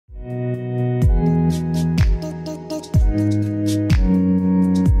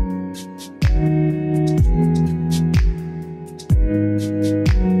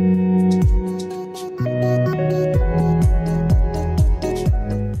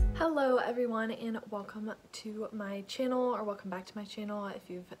everyone, and welcome to my channel, or welcome back to my channel if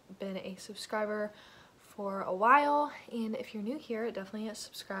you've been a subscriber for a while. And if you're new here, definitely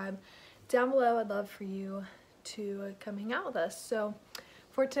subscribe down below. I'd love for you to come hang out with us. So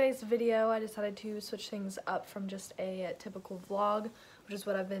for today's video, I decided to switch things up from just a typical vlog, which is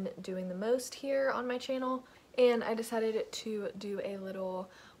what I've been doing the most here on my channel, and I decided to do a little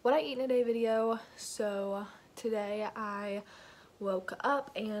what I eat in a day video. So today I woke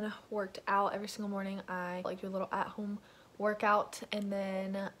up and worked out every single morning. I like do a little at-home workout, and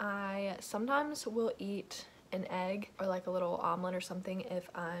then I sometimes will eat an egg or like a little omelet or something if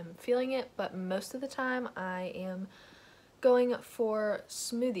I'm feeling it, but most of the time I am going for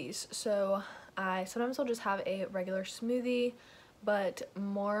smoothies. So I sometimes will just have a regular smoothie, but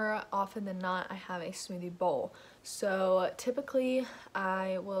more often than not I have a smoothie bowl. So typically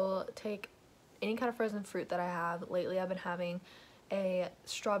I will take any kind of frozen fruit that I have. Lately I've been having a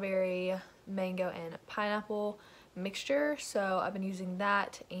strawberry, mango, and pineapple mixture, so I've been using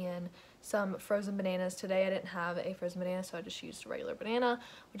that, and some frozen bananas. Today I didn't have a frozen banana, so I just used a regular banana,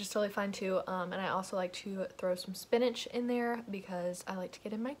 which is totally fine too. And I also like to throw some spinach in there because I like to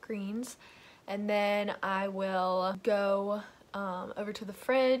get in my greens. And then I will go over to the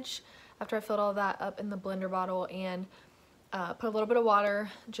fridge after I filled all that up in the blender bottle and put a little bit of water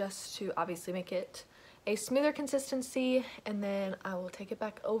just to obviously make it a smoother consistency, and then I will take it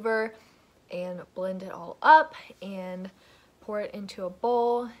back over and blend it all up and pour it into a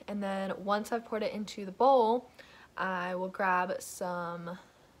bowl. And then once I've poured it into the bowl, I will grab some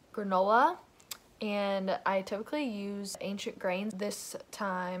granola, and I typically use Ancient Grains. This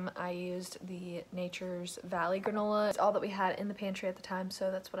time I used the Nature's Valley granola. It's all that we had in the pantry at the time, so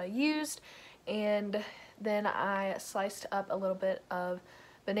that's what I used. And then I sliced up a little bit of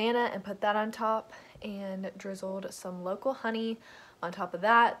banana and put that on top, and drizzled some local honey on top of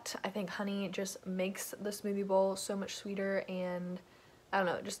that. I think honey just makes the smoothie bowl so much sweeter, and I don't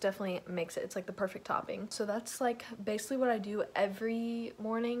know, it just definitely makes it, it's like the perfect topping. So that's like basically what I do every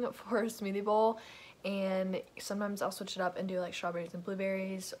morning for a smoothie bowl, and sometimes I'll switch it up and do like strawberries and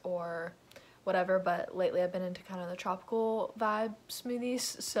blueberries or whatever, but lately I've been into kind of the tropical vibe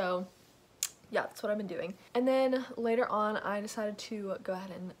smoothies, so yeah, that's what I've been doing. And then later on I decided to go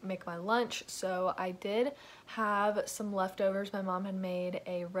ahead and make my lunch. So I did have some leftovers. My mom had made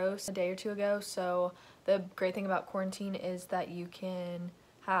a roast a day or two ago. So the great thing about quarantine is that you can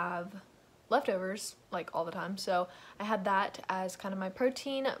have leftovers like all the time. So I had that as kind of my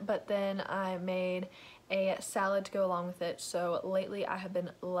protein, but then I made a salad to go along with it. So lately I have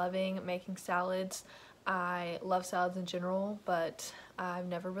been loving making salads. I love salads in general, but I've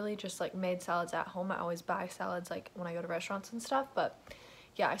never really just like made salads at home. I always buy salads like when I go to restaurants and stuff, but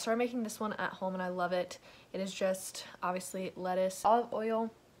yeah, I started making this one at home and I love it. It is just obviously lettuce, olive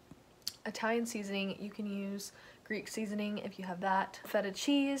oil, Italian seasoning. You can use Greek seasoning if you have that, feta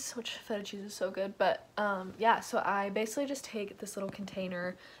cheese, which feta cheese is so good. But yeah, so I basically just take this little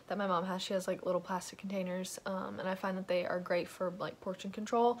container that my mom has. She has like little plastic containers, and I find that they are great for like portion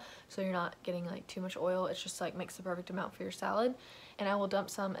control, so you're not getting like too much oil. It's just like makes the perfect amount for your salad. And I will dump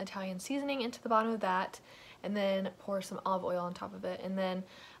some Italian seasoning into the bottom of that, and then pour some olive oil on top of it. And then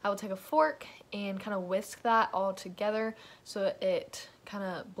I will take a fork and kind of whisk that all together so it kind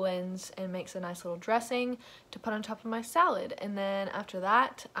of blends and makes a nice little dressing to put on top of my salad. And then after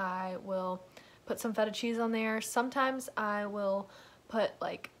that I will put some feta cheese on there. Sometimes I will put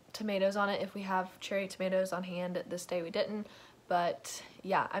like tomatoes on it if we have cherry tomatoes on hand. This day we didn't, but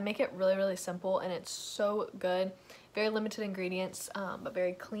yeah, I make it really simple and it's so good. Very limited ingredients, but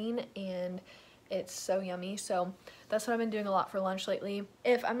very clean, and it's so yummy. So that's what I've been doing a lot for lunch lately.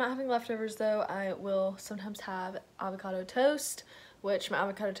 If I'm not having leftovers though, I will sometimes have avocado toast, which my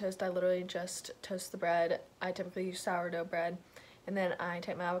avocado toast, I literally just toast the bread. I typically use sourdough bread, and then I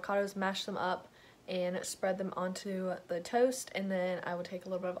take my avocados, mash them up, and spread them onto the toast, and then I will take a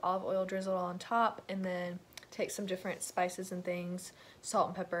little bit of olive oil, drizzle it on top, and then take some different spices and things, salt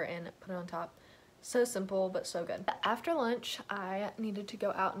and pepper, and put it on top. So simple, but so good. After lunch, I needed to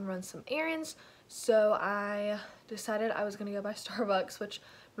go out and run some errands, so I decided I was gonna go by Starbucks, which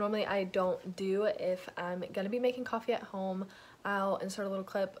normally I don't do. If I'm gonna be making coffee at home, I'll insert a little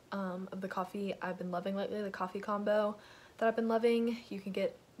clip of the coffee I've been loving lately, the coffee combo that I've been loving. You can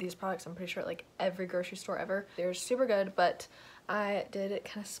get these products, I'm pretty sure, at like every grocery store ever. They're super good, but I did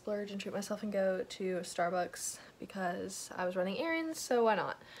kind of splurge and treat myself and go to Starbucks because I was running errands, so why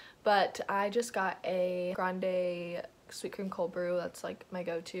not? But I just got a grande sweet cream cold brew. That's like my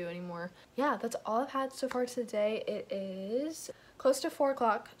go-to anymore. Yeah, that's all I've had so far today. It is close to 4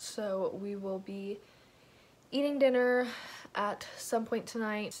 o'clock, so we will be eating dinner at some point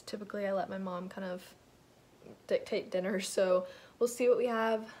tonight. Typically I let my mom kind of dictate dinner, so we'll see what we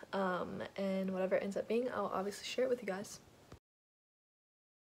have, and whatever it ends up being, I'll obviously share it with you guys.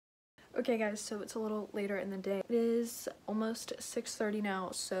 Okay guys, so it's a little later in the day. It is almost 6:30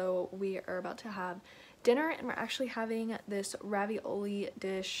 now, so we are about to have dinner, and we're actually having this ravioli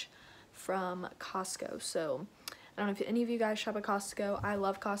dish from Costco. So I don't know if any of you guys shop at Costco. I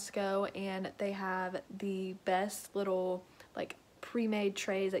love Costco, and they have the best little like pre-made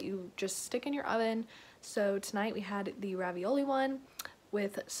trays that you just stick in your oven. So tonight we had the ravioli one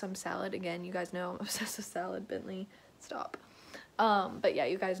with some salad. Again, you guys know I'm obsessed with salad. Bentley, stop. But yeah,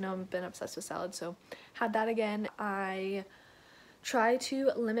 you guys know I've been obsessed with salad, so had that again. I try to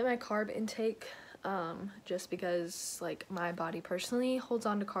limit my carb intake, just because like my body personally holds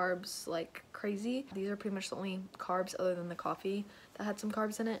on to carbs like crazy. These are pretty much the only carbs other than the coffee that had some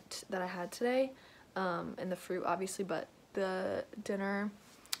carbs in it that I had today, and the fruit obviously, but the dinner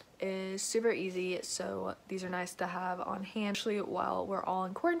is super easy, so these are nice to have on hand, especially while we're all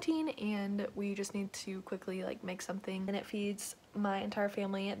in quarantine and we just need to quickly like make something, and it feeds my entire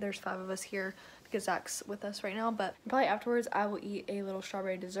family. There's 5 of us here because Zach's with us right now, but probably afterwards I will eat a little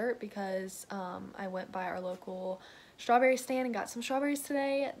strawberry dessert because I went by our local strawberry stand and got some strawberries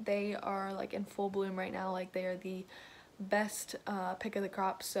today. They are like in full bloom right now, like they are the best pick of the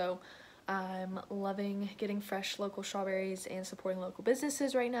crop, so I'm loving getting fresh local strawberries and supporting local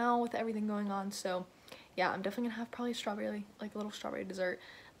businesses right now with everything going on. So yeah, I'm definitely gonna have probably strawberry, like a little strawberry dessert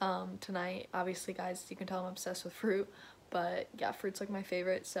tonight. Obviously guys, you can tell I'm obsessed with fruit, but yeah, fruit's like my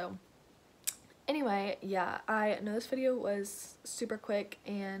favorite. So anyway, yeah, I know this video was super quick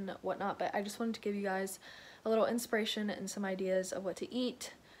and whatnot, but I just wanted to give you guys a little inspiration and some ideas of what to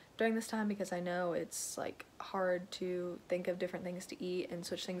eat during this time, because I know it's like hard to think of different things to eat and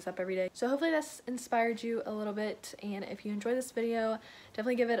switch things up every day. So hopefully that's inspired you a little bit, and if you enjoyed this video,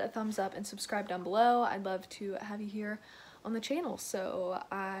 definitely give it a thumbs up and subscribe down below. I'd love to have you here on the channel. So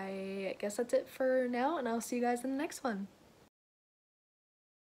I guess that's it for now, and I'll see you guys in the next one.